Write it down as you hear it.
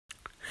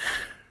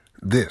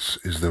This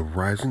is the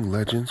Rising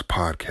Legends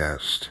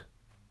podcast.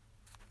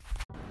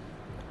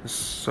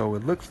 So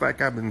it looks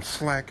like I've been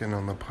slacking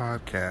on the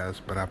podcast,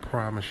 but I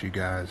promise you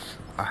guys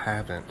I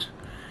haven't.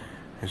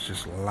 It's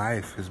just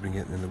life has been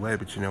getting in the way,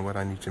 but you know what?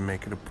 I need to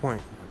make it a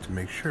point to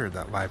make sure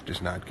that life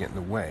does not get in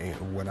the way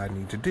of what I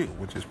need to do,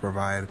 which is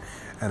provide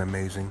an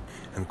amazing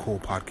and cool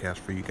podcast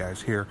for you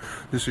guys here.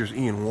 This here's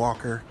Ian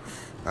Walker,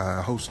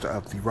 host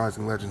of the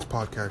Rising Legends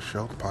podcast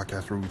show, the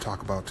podcast where we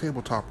talk about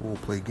tabletop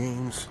role-play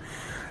games,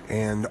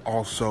 and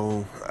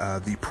also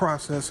the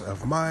process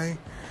of my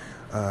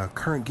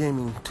current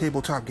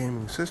tabletop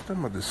gaming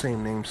system of the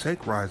same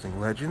namesake, Rising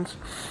Legends.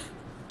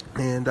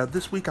 And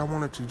this week I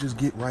wanted to just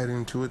get right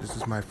into it. This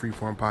is my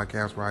freeform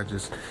podcast where I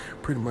just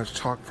pretty much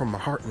talk from my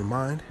heart and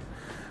mind,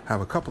 have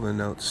a couple of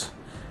notes,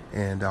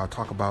 and I'll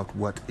talk about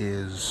what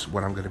I'm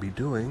going to be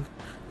doing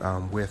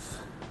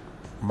with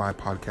my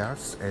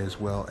podcasts, as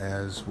well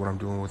as what I'm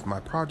doing with my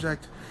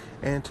project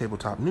and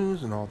tabletop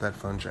news and all that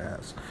fun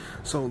jazz.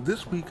 So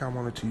this week I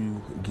wanted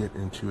to get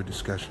into a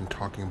discussion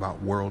talking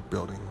about world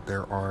building.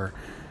 There are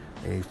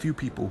a few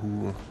people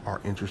who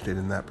are interested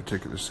in that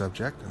particular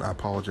subject, and I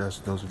apologize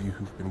to those of you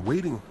who've been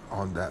waiting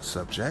on that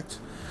subject,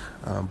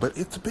 but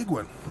it's a big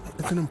one.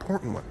 It's an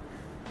important one.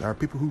 There are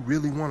people who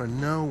really want to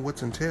know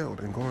what's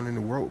entailed in going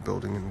into world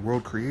building and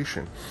world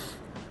creation.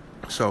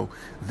 So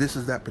this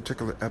is that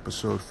particular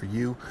episode for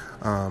you.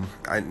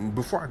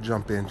 Before I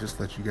jump in, just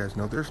let you guys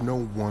know there's no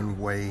one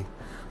way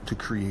to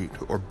create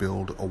or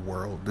build a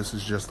world. This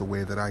is just the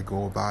way that I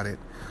go about it.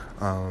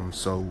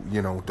 So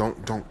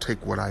don't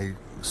take what I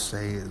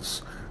say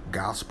as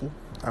gospel.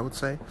 I would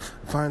say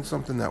find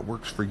something that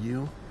works for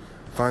you.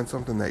 Find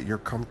something that you're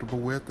comfortable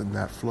with and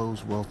that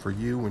flows well for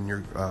you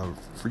and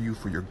for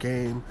your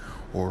game,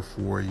 or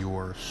for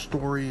your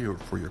story, or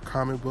for your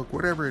comic book,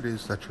 whatever it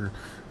is that you're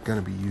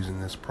going to be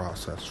using this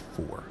process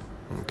for.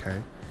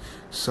 Okay?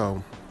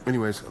 So,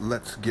 anyways,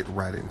 let's get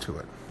right into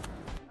it.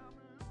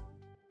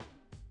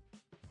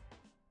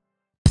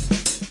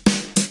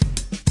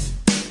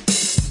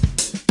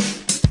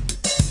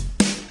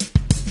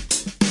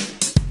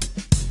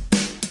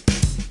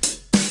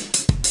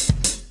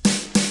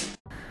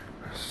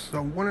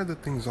 So one of the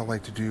things I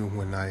like to do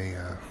when I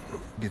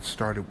get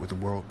started with the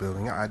world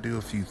building, I do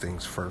a few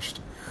things first.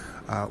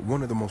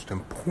 One of the most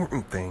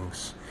important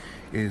things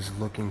is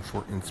looking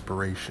for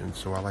inspiration.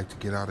 So I like to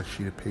get out a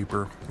sheet of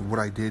paper. What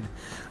I did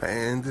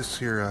in this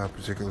here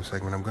particular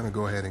segment, I'm going to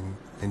go ahead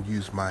and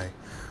use my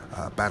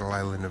Battle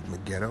Island of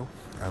Megiddo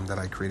that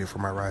I created for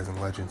my Rising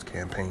Legends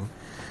campaign,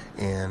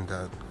 and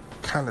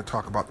kind of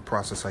talk about the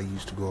process I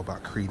used to go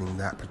about creating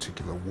that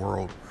particular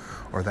world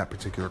or that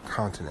particular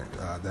continent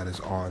that is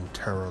on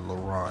Terra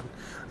Loran.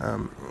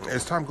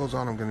 As time goes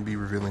on, I'm going to be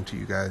revealing to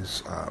you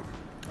guys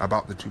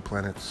about the two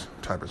planets,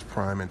 Tiberius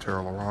Prime and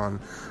Terra Loran,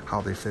 how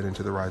they fit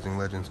into the Rising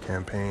Legends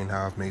campaign,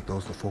 how I've made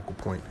those the focal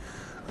point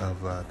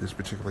of this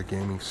particular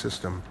gaming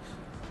system.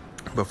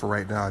 But for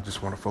right now, I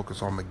just want to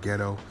focus on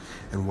Megiddo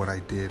and what I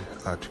did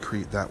to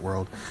create that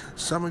world.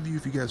 Some of you,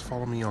 if you guys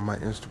follow me on my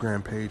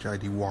Instagram page,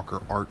 ID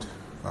Walker Art,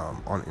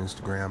 on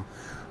Instagram,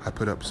 I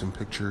put up some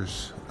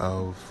pictures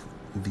of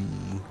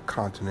the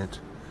continent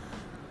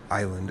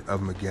island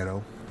of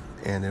Megiddo,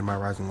 and in my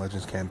Rising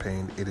Legends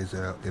campaign, it is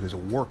a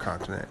war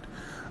continent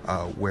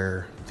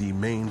where the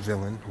main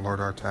villain, Lord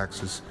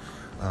Artax, is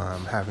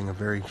having a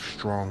very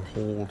strong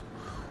hold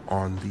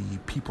on the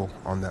people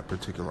on that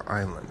particular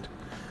island,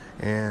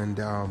 and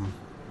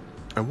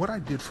what I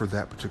did for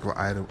that particular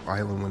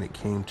island when it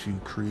came to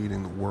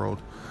creating the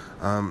world,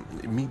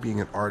 me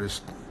being an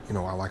artist,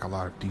 I like a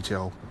lot of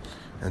detail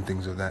and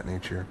things of that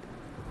nature.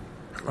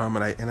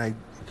 And I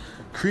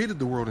created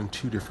the world in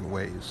two different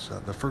ways.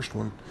 The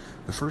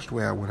first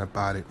way I went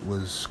about it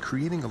was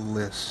creating a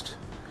list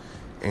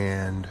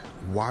and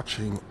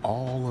watching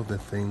all of the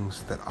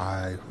things that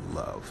I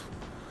love.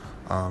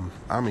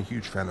 I'm a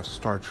huge fan of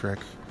Star Trek.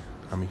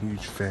 I'm a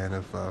huge fan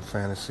of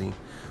fantasy,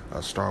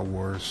 Star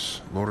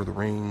Wars, Lord of the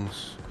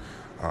Rings,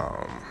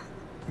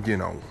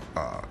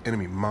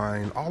 Enemy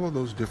Mine, all of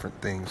those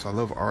different things. I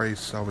love R.A.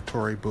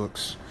 Salvatore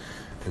books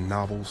and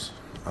novels.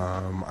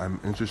 I'm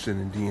interested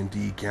in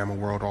D&D, Gamma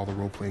World, all the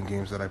role-playing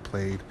games that I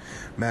played,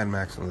 Mad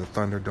Max and the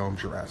Thunderdome,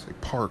 Jurassic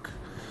Park,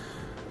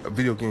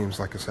 video games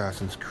like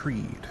Assassin's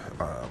Creed,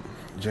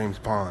 James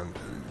Bond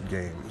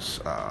games,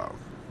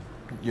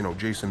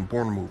 Jason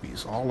Bourne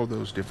movies, all of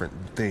those different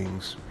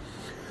things.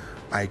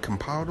 I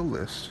compiled a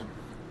list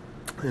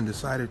and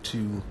decided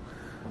to,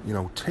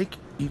 take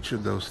each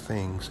of those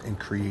things and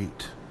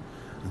create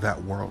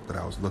that world that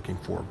I was looking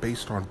for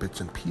based on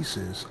bits and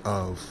pieces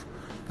of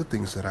the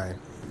things that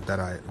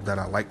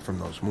I like from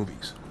those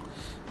movies.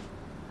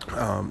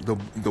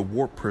 The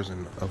war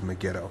prison of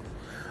Megiddo,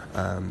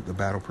 the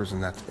battle prison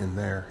that's in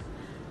there,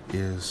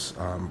 is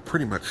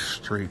pretty much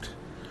straight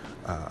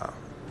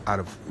out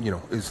of,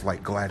 it's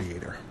like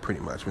Gladiator, pretty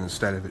much. But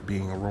instead of it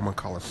being a Roman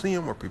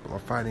Colosseum where people are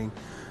fighting,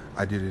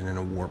 I did it in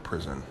a war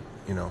prison.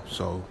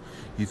 So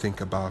you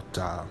think about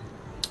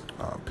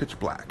Pitch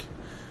Black,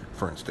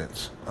 for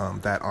instance.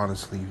 That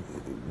honestly,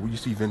 you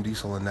see Vin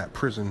Diesel in that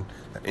prison,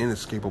 that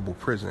inescapable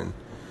prison,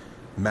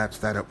 match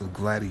that up with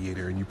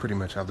Gladiator, and you pretty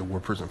much have the war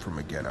prison from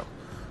a ghetto.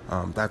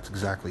 That's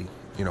exactly,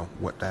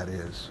 what that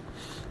is.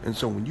 And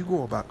so when you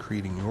go about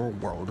creating your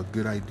world, a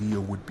good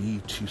idea would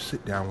be to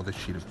sit down with a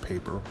sheet of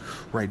paper,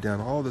 write down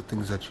all the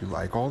things that you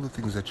like, all the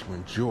things that you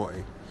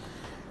enjoy,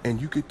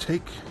 and you could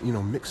take,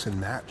 mix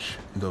and match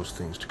those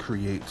things to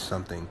create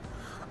something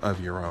of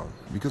your own.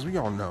 Because we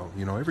all know,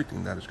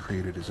 everything that is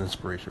created is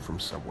inspiration from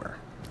somewhere,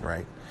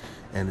 right?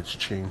 And it's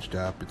changed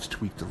up, it's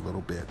tweaked a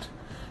little bit,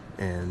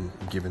 and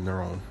given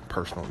their own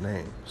personal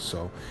name.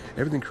 So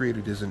everything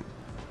created isn't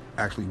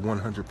actually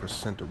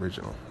 100%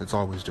 original. It's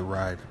always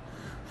derived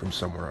from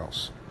somewhere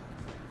else.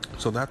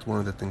 So that's one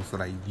of the things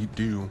that I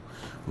do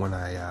when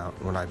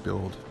I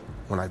built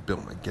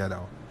my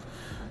ghetto.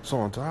 So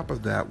on top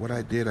of that, what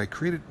I did,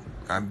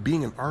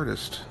 being an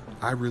artist,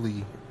 I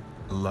really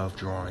love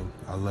drawing.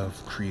 I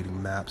love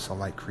creating maps. I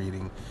like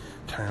creating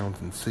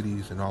towns and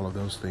cities and all of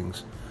those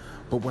things.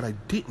 But what I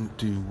didn't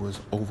do was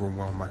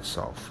overwhelm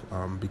myself,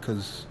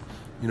 because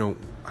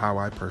how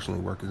I personally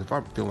work is if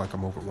I feel like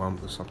I'm overwhelmed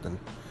with something,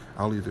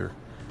 I'll either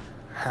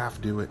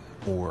half do it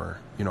or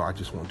I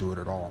just won't do it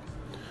at all.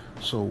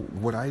 So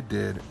what I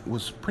did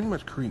was pretty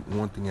much create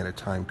one thing at a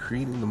time,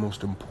 creating the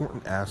most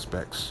important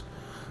aspects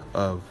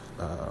of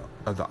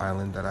the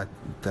island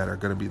that are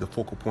going to be the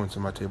focal points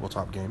in my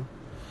tabletop game.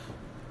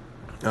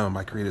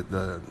 I created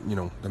the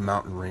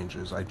mountain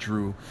ranges. I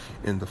drew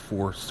in the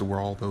forests where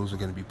all those are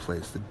going to be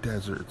placed, the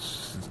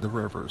deserts, the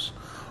rivers,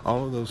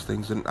 all of those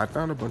things. And I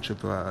found a bunch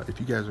of, if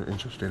you guys are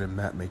interested in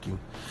map making,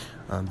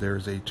 there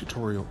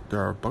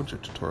are a bunch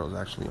of tutorials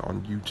actually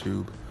on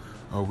YouTube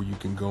where you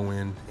can go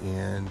in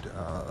and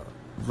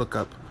look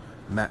up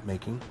map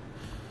making,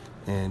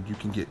 and you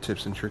can get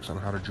tips and tricks on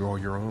how to draw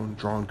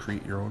and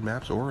create your own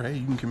maps, or hey,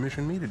 you can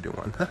commission me to do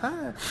one.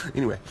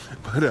 Anyway,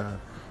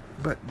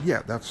 but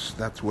yeah,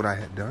 that's what I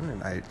had done,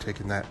 and I had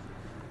taken that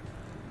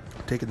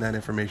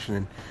information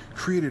and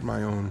created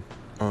my own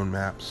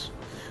maps.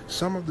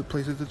 Some of the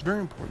places, it's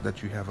very important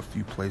that you have a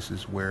few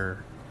places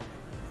where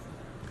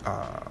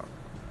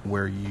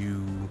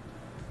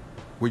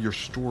your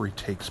story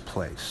takes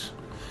place,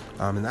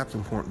 and that's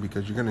important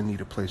because you're going to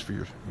need a place for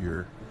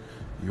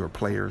your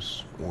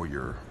players or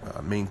your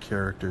main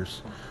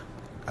characters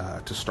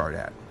to start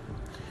at.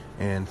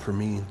 And for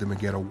me, the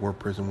Megiddo War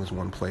Prison was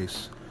one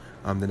place.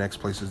 The next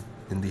place is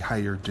in the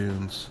Higher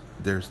Dunes.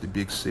 There's the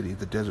big city,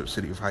 the desert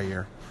city of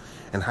Higher.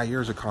 And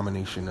Higher is a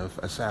combination of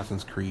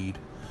Assassin's Creed,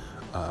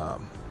 The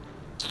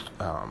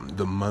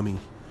Mummy,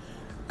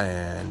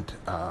 and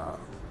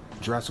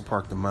Jurassic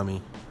Park, The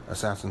Mummy,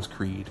 Assassin's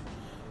Creed,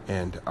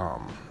 and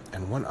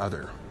one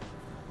other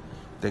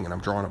thing, and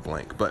I'm drawing a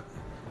blank. But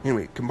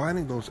anyway,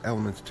 combining those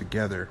elements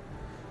together,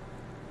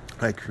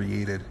 I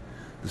created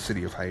the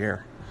city of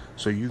Higher.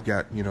 So you've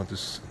got,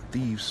 this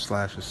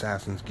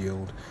thieves/assassins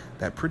guild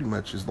that pretty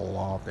much is the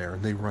law there,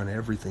 and they run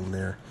everything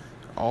there.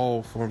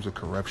 All forms of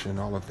corruption,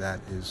 all of that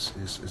is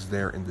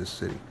there in this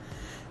city.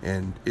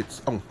 And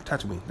it's,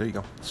 Tatooine, there you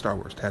go, Star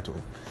Wars,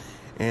 Tatooine.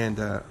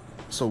 And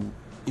so,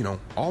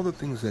 all the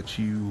things that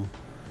you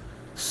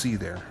see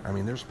there, I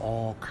mean, there's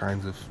all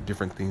kinds of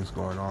different things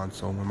going on.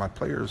 So when my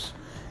players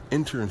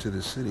enter into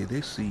this city,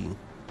 they see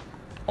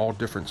all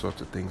different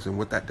sorts of things. And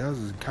what that does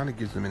is it kind of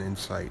gives them an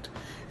insight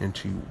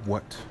into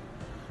what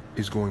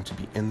is going to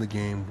be in the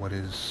game, what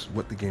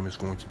the game is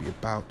going to be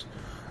about,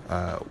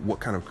 what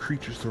kind of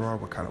creatures there are,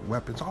 what kind of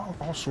weapons,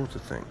 all sorts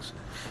of things.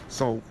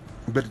 So,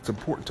 but it's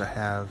important to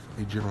have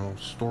a general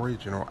story, a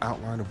general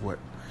outline of what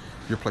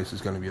your place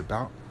is going to be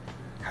about.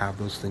 Have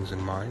those things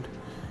in mind,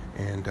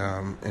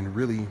 and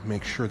really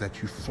make sure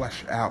that you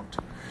flesh out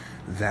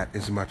that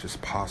as much as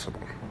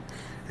possible,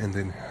 and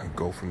then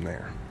go from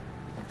there.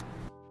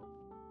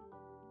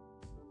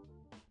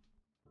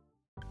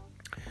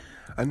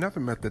 Another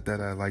method that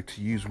I like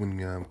to use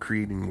when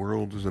creating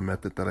worlds is a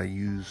method that I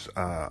use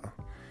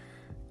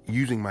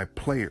using my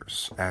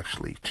players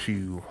actually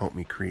to help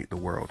me create the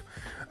world.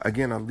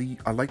 Again,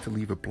 I like to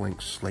leave a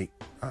blank slate,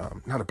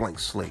 not a blank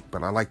slate,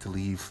 but I like to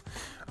leave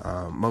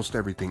most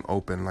everything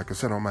open. Like I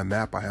said, on my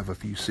map, I have a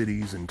few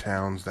cities and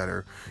towns that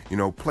are,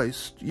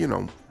 placed,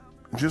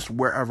 just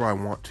wherever I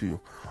want to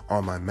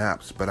on my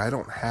maps, but I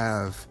don't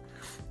have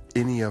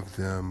any of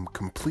them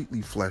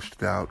completely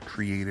fleshed out,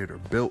 created, or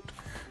built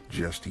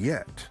just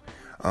yet.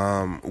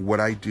 What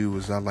I do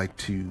is I like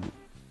to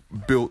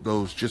build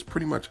those just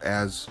pretty much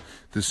as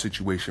the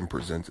situation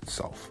presents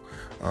itself.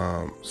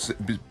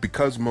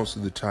 Because most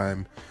of the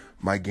time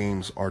my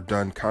games are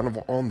done kind of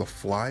on the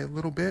fly a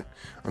little bit,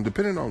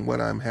 depending on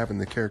what I'm having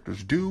the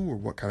characters do or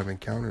what kind of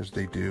encounters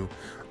they do,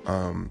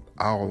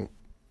 I'll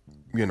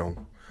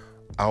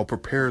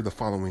prepare the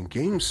following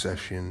game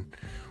session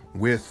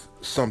with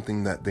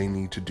something that they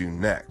need to do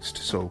next.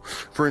 So,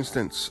 for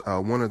instance,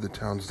 one of the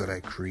towns that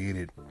I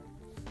created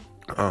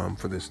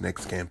for this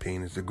next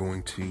campaign is they're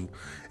going to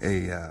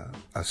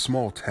a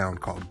small town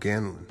called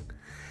Ganlin,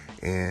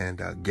 and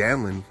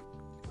Ganlin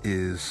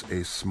is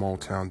a small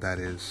town that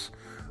is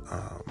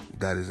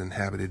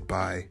inhabited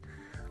by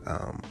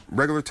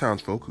regular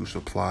townsfolk who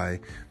supply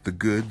the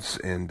goods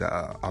and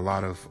a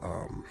lot of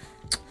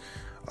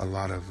a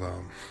lot of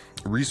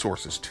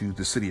resources to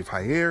the city of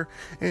Hyair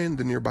and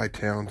the nearby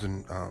towns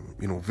and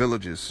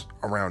villages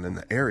around in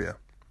the area.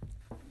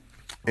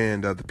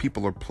 And the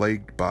people are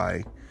plagued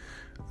by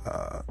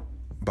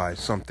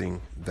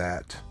something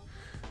that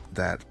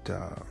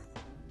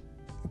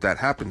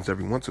happens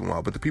every once in a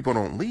while. But the people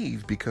don't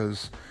leave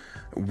because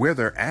where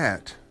they're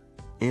at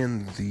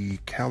in the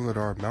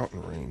Kaladar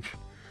mountain range,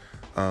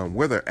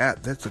 where they're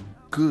at, that's a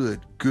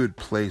good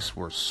place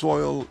where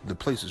the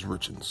place is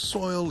rich in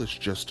soil. It's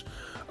just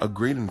a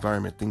great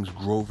environment. Things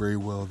grow very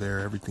well there.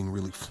 Everything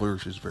really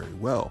flourishes very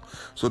well.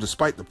 So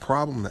despite the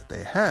problem that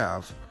they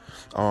have,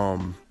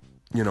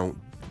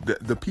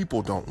 the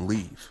people don't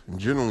leave. And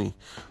generally,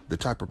 the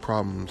type of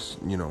problems,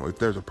 if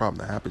there's a problem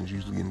that happens,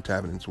 usually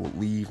inhabitants will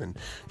leave and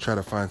try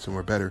to find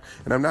somewhere better.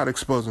 And I'm not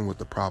exposing what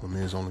the problem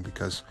is, only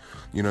because,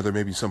 there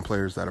may be some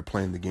players that are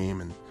playing the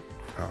game and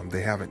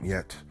they haven't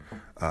yet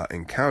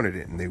encountered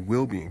it, and they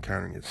will be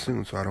encountering it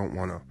soon. So I don't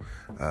want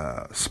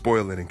to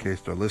spoil it in case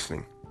they're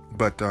listening.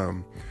 But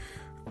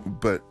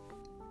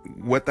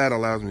what that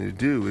allows me to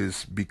do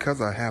is,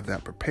 because I have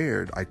that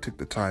prepared, I took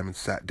the time and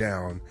sat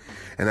down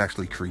and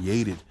actually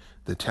created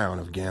the town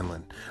of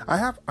Ganlin.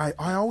 I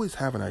always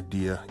have an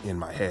idea in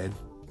my head,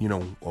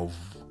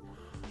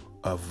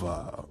 of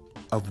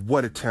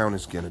what a town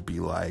is going to be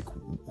like,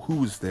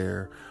 who is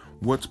there,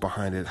 what's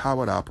behind it,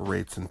 how it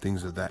operates, and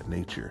things of that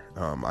nature.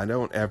 I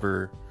don't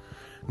ever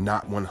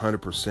not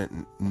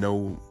 100%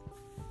 know,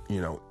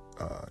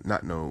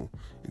 not know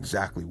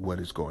exactly what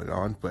is going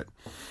on, but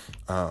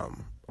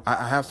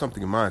I have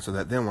something in mind, so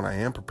that then when I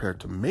am prepared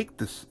to make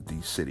the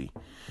city,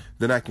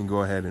 then I can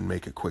go ahead and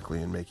make it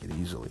quickly and make it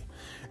easily.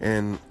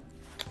 And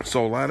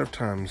so a lot of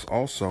times,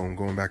 also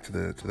going back to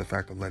the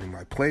fact of letting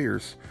my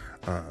players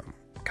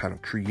kind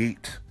of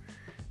create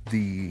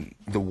the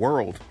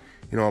world,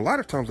 a lot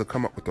of times they'll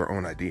come up with their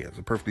own ideas.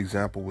 A perfect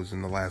example was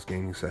in the last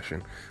gaming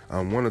session.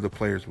 One of the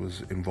players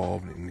was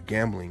involved in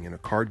gambling in a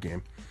card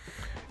game,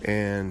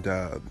 and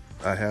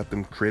I had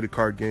them create a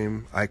card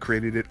game. I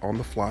created it on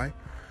the fly.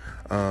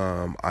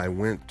 I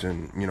went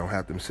and,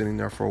 had them sitting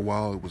there for a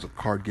while. It was a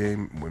card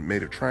game. We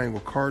made a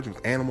triangle cards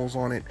with animals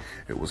on it.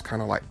 It was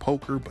kind of like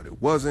poker, but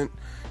it wasn't.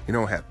 It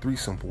had 3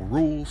 simple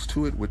rules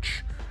to it,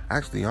 which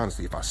actually,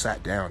 honestly, if I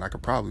sat down, I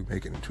could probably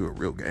make it into a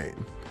real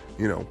game,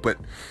 but,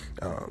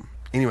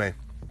 anyway,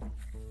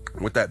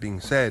 with that being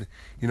said,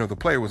 the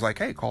player was like,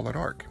 hey, call it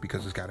Ark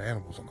because it's got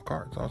animals on the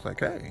cards. I was like,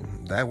 hey,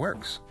 that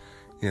works.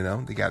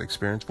 They got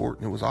experience for it,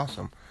 and it was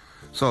awesome.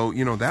 So,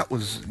 that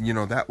was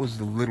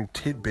the little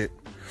tidbit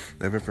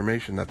of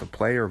information that the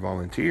player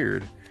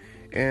volunteered.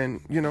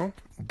 And,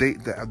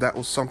 that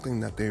was something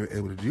that they were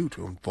able to do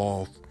to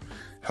involve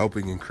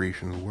helping in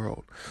creation of the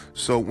world.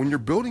 So when you're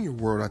building your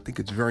world, I think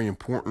it's very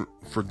important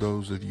for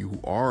those of you who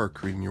are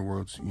creating your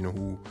worlds,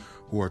 who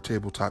are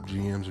tabletop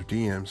GMs or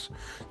DMs,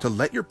 to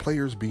let your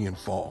players be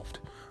involved.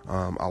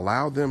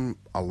 Allow them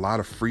a lot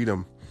of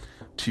freedom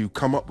to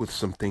come up with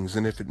some things.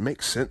 And if it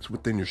makes sense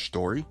within your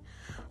story,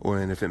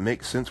 and if it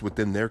makes sense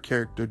within their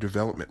character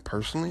development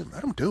personally, let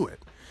them do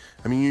it.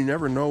 I mean, you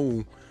never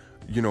know,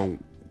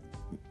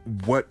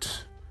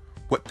 what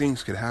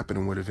things could happen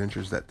and what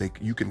adventures that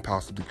you can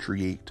possibly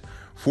create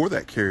for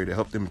that character to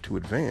help them to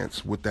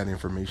advance with that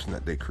information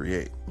that they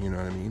create. You know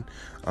what I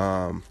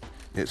mean?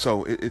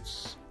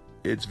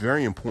 It's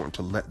very important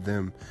to let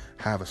them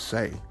have a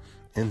say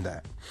in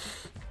that.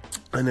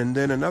 And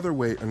then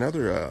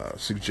another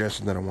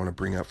suggestion that I want to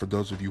bring up for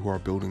those of you who are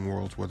building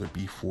worlds, whether it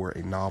be for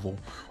a novel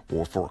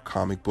or for a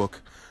comic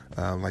book,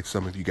 like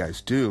some of you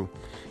guys do,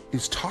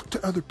 is talk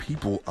to other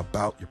people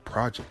about your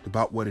project,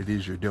 about what it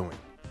is you're doing,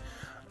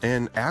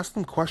 and ask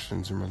them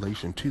questions in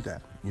relation to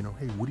that.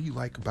 Hey, what do you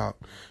like about,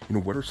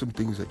 what are some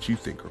things that you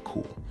think are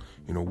cool?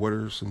 What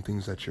are some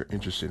things that you're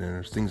interested in,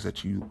 or things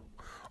that you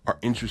are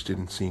interested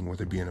in seeing,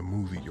 whether it be in a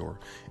movie or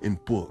in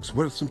books?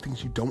 What are some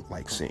things you don't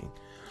like seeing?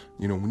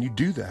 When you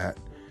do that,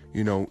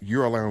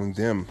 you're allowing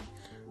them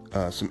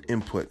some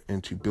input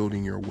into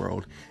building your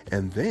world,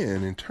 and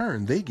then in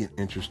turn they get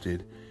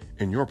interested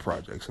in your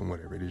projects and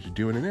whatever it is you're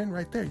doing, and then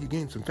right there you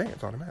gain some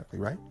fans automatically,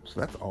 right? So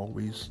that's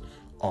always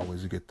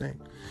a good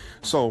thing.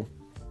 So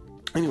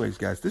anyways,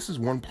 guys, this is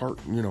one part,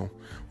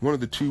 one of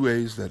the 2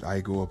 ways that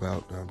I go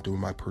about doing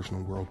my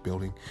personal world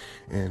building,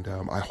 and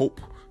I hope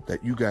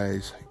that you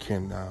guys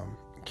can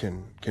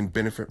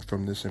benefit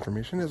from this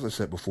information. As I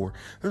said before,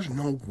 there's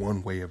no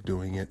one way of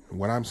doing it.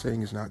 What I'm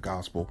saying is not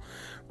gospel,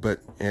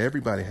 but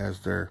everybody has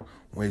their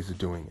ways of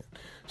doing it.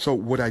 So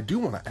what I do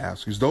want to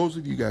ask is, those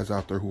of you guys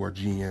out there who are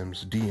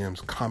GMs,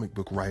 DMs, comic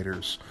book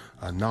writers,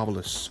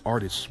 novelists,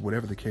 artists,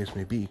 whatever the case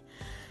may be,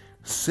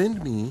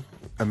 send me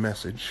a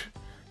message,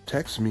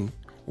 text me,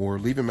 or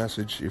leave a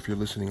message if you're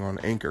listening on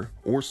Anchor,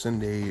 or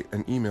send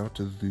an email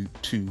to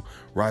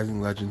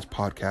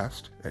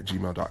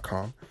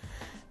risinglegendspodcast@gmail.com,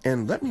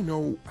 and let me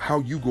know how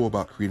you go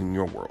about creating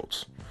your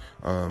worlds.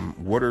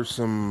 What are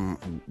some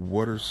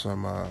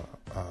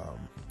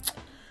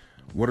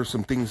what are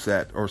some things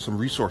that, or some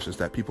resources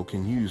that people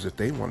can use if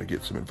they want to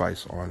get some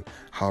advice on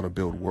how to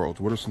build worlds?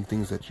 What are some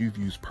things that you've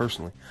used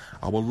personally?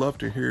 I would love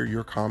to hear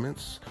your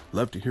comments,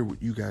 love to hear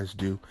what you guys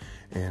do,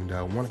 and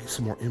want to get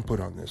some more input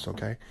on this,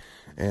 okay?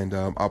 And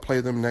I'll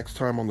play them next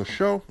time on the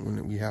show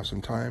when we have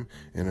some time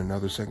in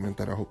another segment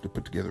that I hope to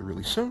put together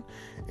really soon.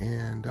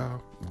 And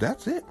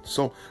that's it.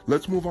 So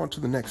let's move on to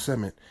the next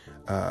segment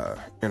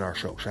in our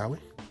show, shall we?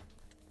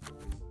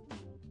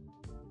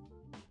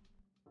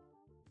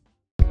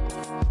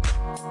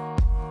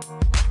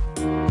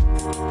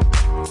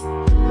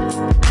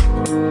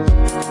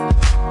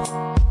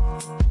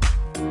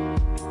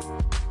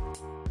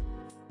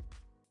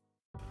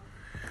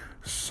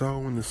 So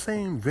in the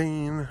same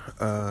vein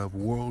of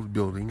world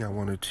building, I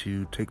wanted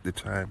to take the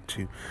time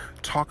to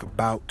talk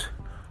about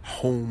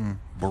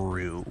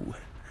homebrew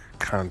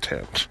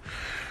content.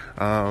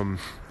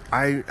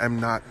 I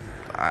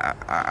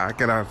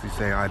can honestly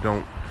say I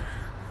don't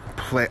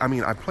play. I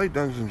mean, I played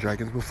Dungeons and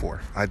Dragons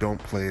before. I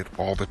don't play it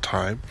all the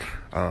time,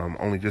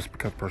 only just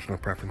because personal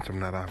preference. I'm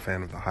not a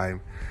fan of the high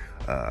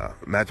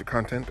magic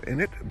content in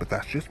it, but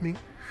that's just me.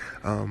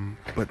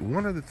 But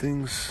one of the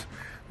things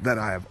that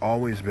I have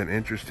always been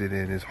interested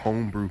in is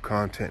homebrew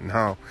content and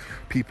how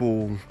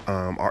people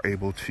are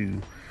able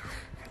to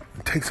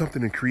take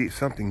something and create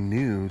something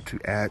new to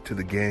add to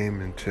the game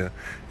and to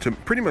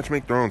pretty much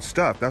make their own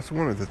stuff. That's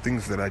one of the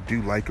things that I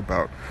do like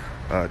about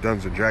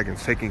Dungeons and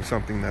Dragons, taking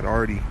something that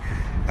already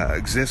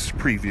exists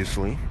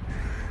previously,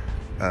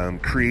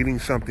 creating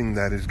something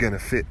that is going to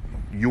fit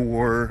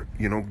your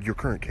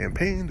current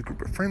campaign, the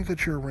group of friends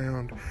that you're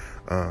around,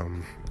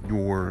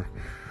 or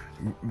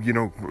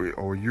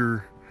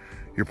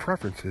your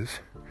preferences,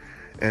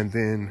 and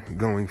then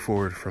going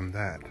forward from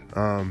that.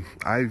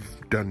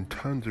 I've done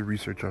tons of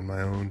research on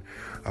my own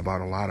about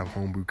a lot of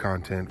homebrew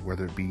content,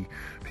 whether it be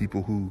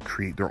people who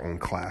create their own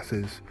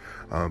classes,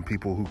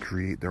 people who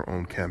create their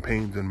own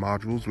campaigns and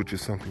modules, which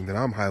is something that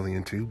I'm highly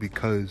into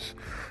because,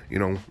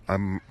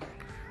 I'm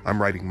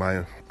writing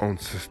my own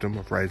system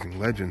of Rising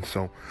Legends.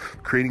 So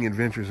creating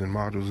adventures and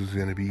modules is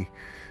going to be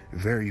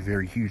very,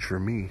 very huge for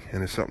me,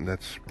 and it's something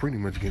that's pretty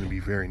much going to be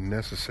very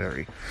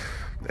necessary.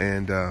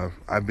 And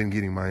I've been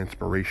getting my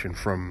inspiration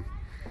from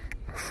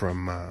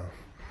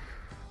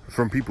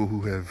people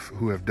who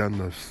have done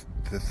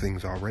the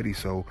things already.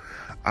 So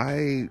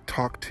I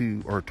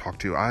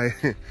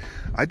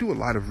I do a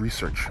lot of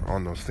research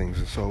on those things.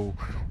 And so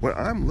what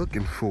I'm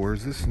looking for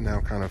is, this is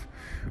now kind of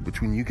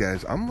between you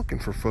guys, I'm looking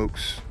for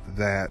folks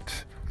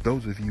that,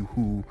 those of you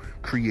who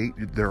create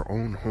their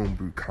own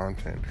homebrew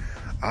content,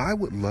 I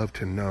would love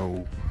to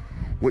know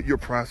what your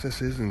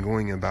process is in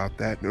going about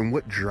that, and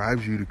what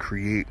drives you to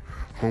create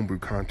homebrew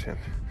content.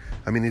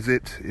 I mean, is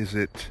it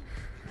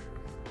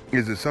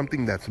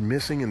something that's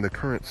missing in the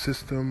current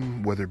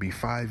system, whether it be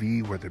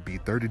 5e, whether it be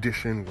 3rd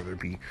edition, whether it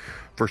be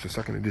 1st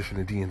or 2nd edition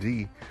of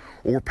D&D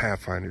or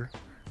Pathfinder,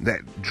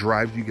 that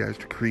drives you guys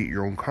to create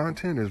your own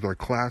content? Is there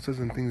classes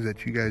and things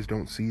that you guys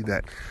don't see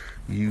that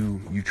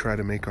you try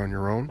to make on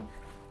your own?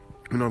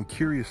 And I'm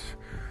curious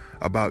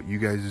about you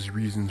guys'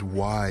 reasons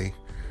why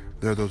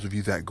there are those of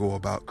you that go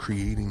about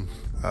creating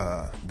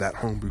that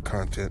homebrew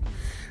content,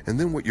 and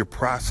then what your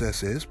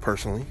process is.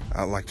 Personally,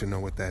 I'd like to know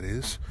what that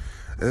is,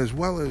 as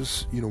well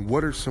as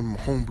what are some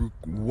homebrew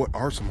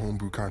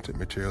content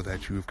material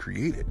that you have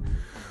created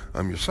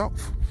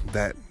yourself,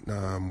 that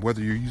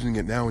whether you're using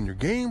it now in your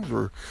games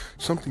or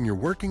something you're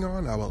working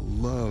on. I would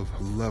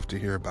love to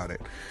hear about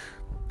it.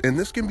 And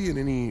this can be in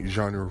any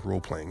genre of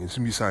role-playing. It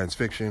can be science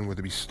fiction, whether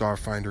it be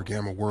Starfinder,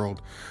 Gamma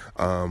World,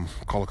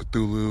 Call of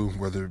Cthulhu,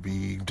 whether it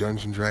be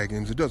Dungeons and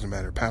Dragons, it doesn't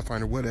matter,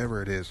 Pathfinder,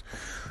 whatever it is.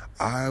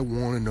 I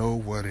want to know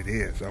what it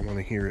is. I want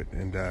to hear it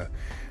and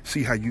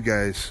see how you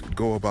guys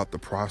go about the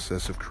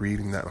process of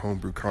creating that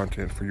homebrew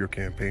content for your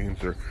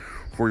campaigns or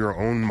for your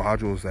own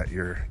modules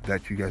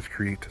that you guys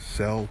create to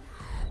sell,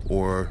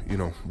 or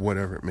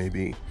whatever it may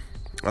be.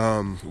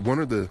 One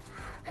of the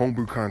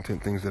homebrew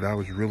content things that I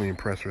was really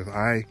impressed with,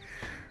 I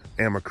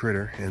am a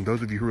critter, and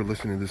those of you who are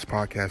listening to this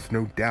podcast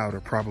no doubt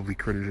are probably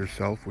critters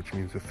yourself, which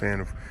means a fan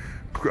of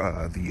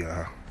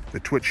the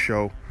Twitch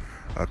show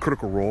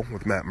Critical Role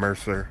with Matt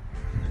Mercer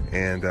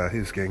and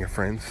his gang of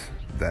friends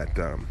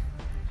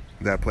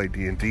that play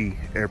D&D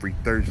every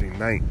Thursday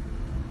night.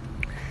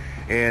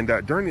 And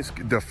during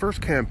the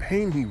first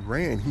campaign he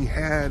ran, he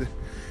had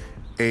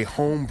a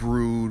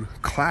homebrewed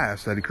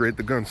class that he created,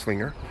 the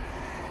Gunslinger.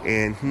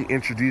 And he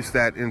introduced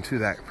that into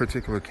that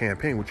particular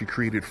campaign, which he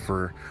created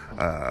for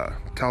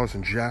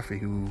Taliesin Jaffe,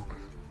 who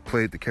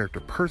played the character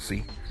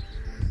Percy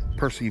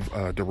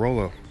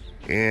DeRollo.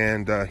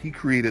 And he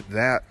created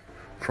that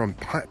from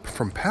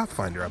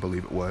Pathfinder, I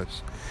believe it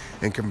was,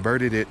 and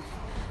converted it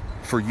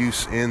for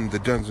use in the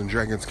Dungeons and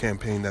Dragons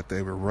campaign that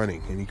they were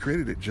running. And he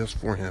created it just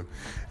for him.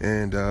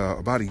 And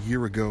about a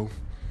year ago,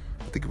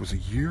 I think it was a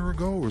year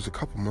ago, or it was a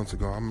couple months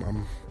ago,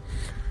 I'm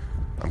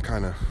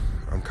kind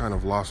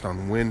of lost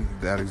on when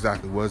that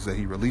exactly was that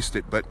he released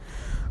it, but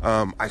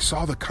I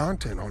saw the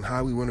content on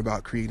how we went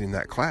about creating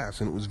that class,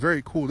 and it was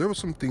very cool. There were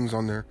some things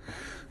on there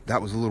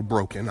that was a little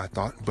broken, I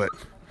thought, but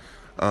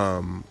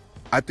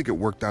I think it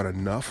worked out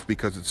enough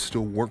because it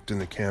still worked in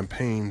the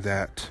campaign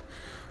that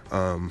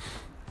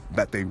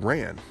they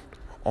ran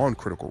on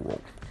Critical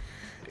Role.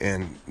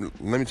 And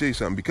let me tell you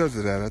something, because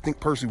of that, I think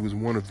Percy was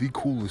one of the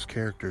coolest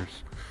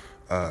characters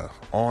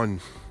in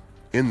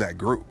that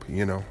group,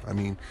 you know.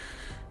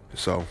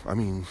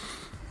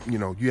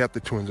 You have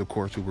the twins, of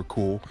course, who were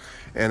cool.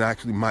 And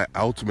actually my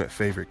ultimate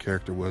favorite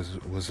character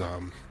was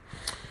a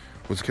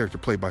character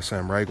played by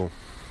Sam Riegel,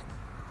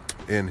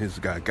 and his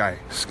guy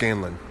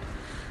Scanlon.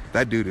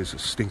 That dude is a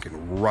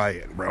stinking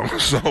riot, bro.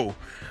 So,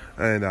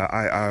 and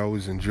I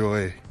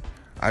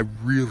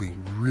really,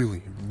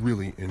 really,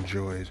 really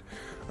enjoyed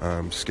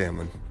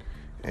Scanlon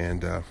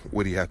and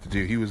what he had to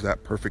do. He was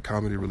that perfect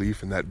comedy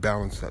relief and that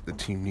balance that the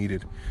team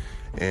needed.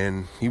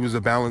 And he was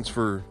a balance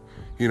for,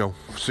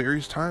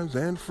 serious times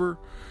and for,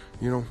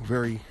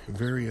 very,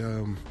 very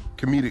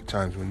comedic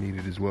times when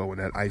needed as well, when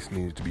that ice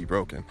needed to be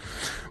broken.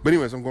 But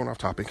anyways, I'm going off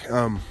topic.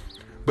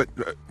 But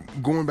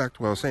going back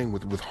to what I was saying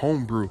with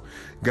Homebrew,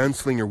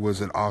 Gunslinger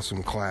was an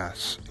awesome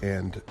class,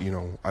 and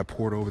I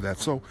poured over that.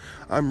 So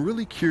I'm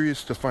really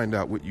curious to find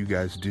out what you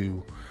guys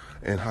do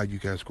and how you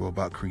guys go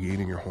about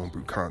creating your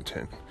Homebrew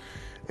content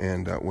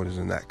and what is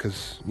in that,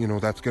 because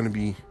that's going to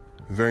be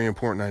very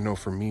important, I know,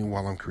 for me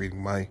while I'm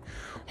creating my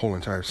whole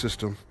entire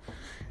system,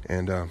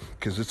 and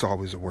because it's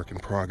always a work in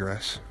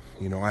progress.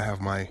 I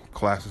have my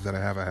classes that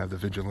I have the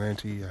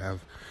Vigilante,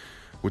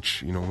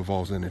 which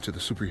evolves into the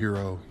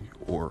superhero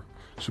or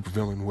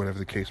supervillain, whatever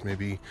the case may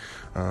be,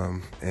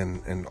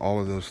 and all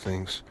of those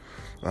things.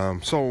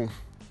 So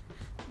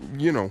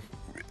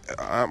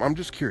I'm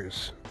just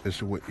curious as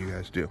to what you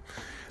guys do.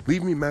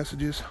 Leave me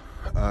messages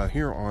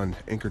here on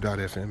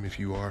Anchor.fm if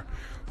you are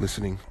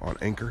listening on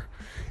Anchor.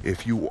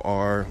 If you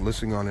are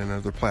listening on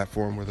another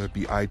platform, whether it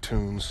be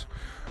iTunes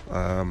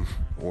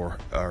or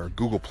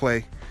Google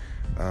Play,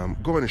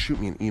 go ahead and shoot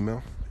me an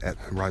email at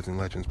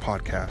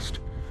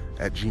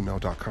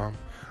risinglegendspodcast@gmail.com.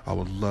 I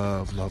would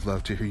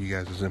love to hear you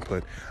guys'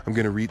 input. I'm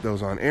going to read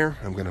those on air.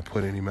 I'm going to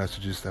put any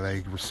messages that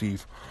I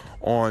receive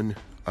on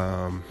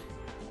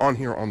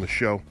here on the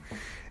show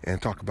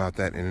and talk about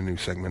that in a new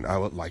segment I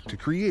would like to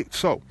create.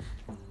 So,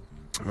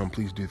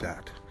 please do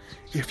that,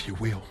 if you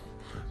will,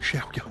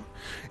 shall you?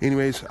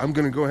 Anyways, I'm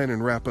going to go ahead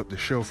and wrap up the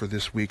show for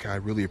this week. I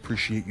really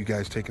appreciate you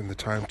guys taking the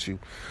time to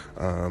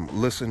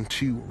listen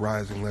to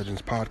Rising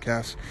Legends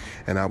Podcast,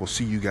 and I will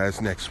see you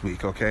guys next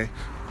week, okay?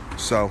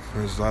 So,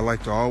 as I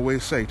like to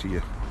always say to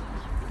you,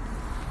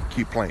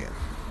 keep playing.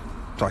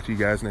 Talk to you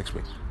guys next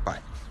week. Bye.